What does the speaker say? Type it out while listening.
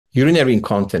Urinary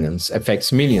incontinence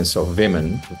affects millions of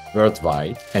women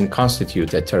worldwide and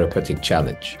constitutes a therapeutic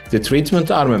challenge. The treatment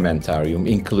armamentarium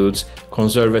includes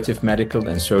conservative medical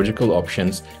and surgical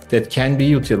options that can be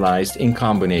utilized in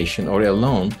combination or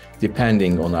alone,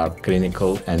 depending on our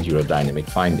clinical and urodynamic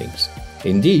findings.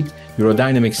 Indeed,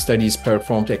 urodynamic studies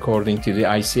performed according to the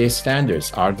ICH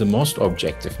standards are the most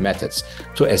objective methods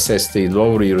to assess the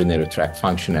lower urinary tract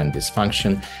function and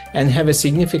dysfunction and have a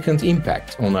significant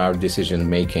impact on our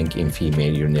decision-making in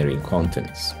female urinary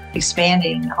incontinence.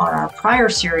 Expanding on our prior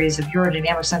series of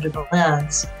Urodynamics Under the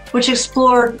Lens, which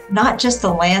explored not just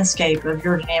the landscape of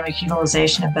urodynamic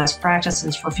utilization and best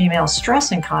practices for female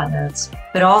stress incontinence,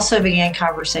 but also began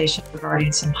conversation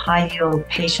regarding some high-yield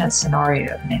patient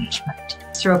scenario management.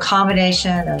 Through a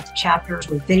combination of chapters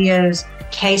with videos,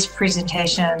 case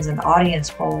presentations, and audience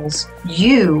polls,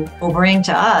 you will bring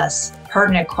to us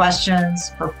pertinent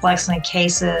questions, perplexing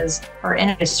cases, or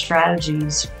innovative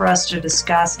strategies for us to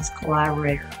discuss as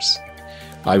collaborators.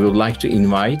 I would like to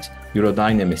invite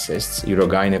urodynamicists,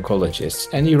 urogynecologists,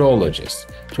 and urologists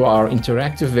to our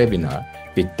interactive webinar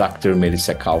with Dr.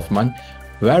 Melissa Kaufman,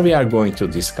 where we are going to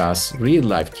discuss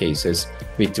real-life cases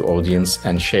with the audience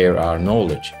and share our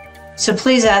knowledge. So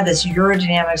please add this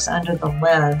Urodynamics Under the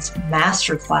Lens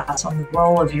masterclass on the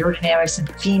role of urodynamics in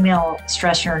female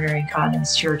stress urinary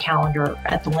incontinence to your calendar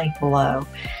at the link below.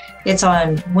 It's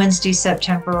on Wednesday,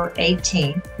 September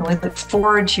 18th, and we look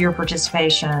forward to your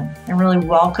participation and really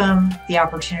welcome the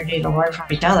opportunity to learn from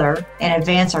each other and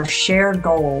advance our shared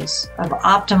goals of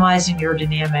optimizing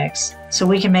urodynamics so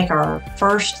we can make our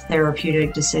first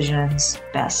therapeutic decisions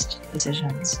best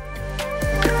decisions.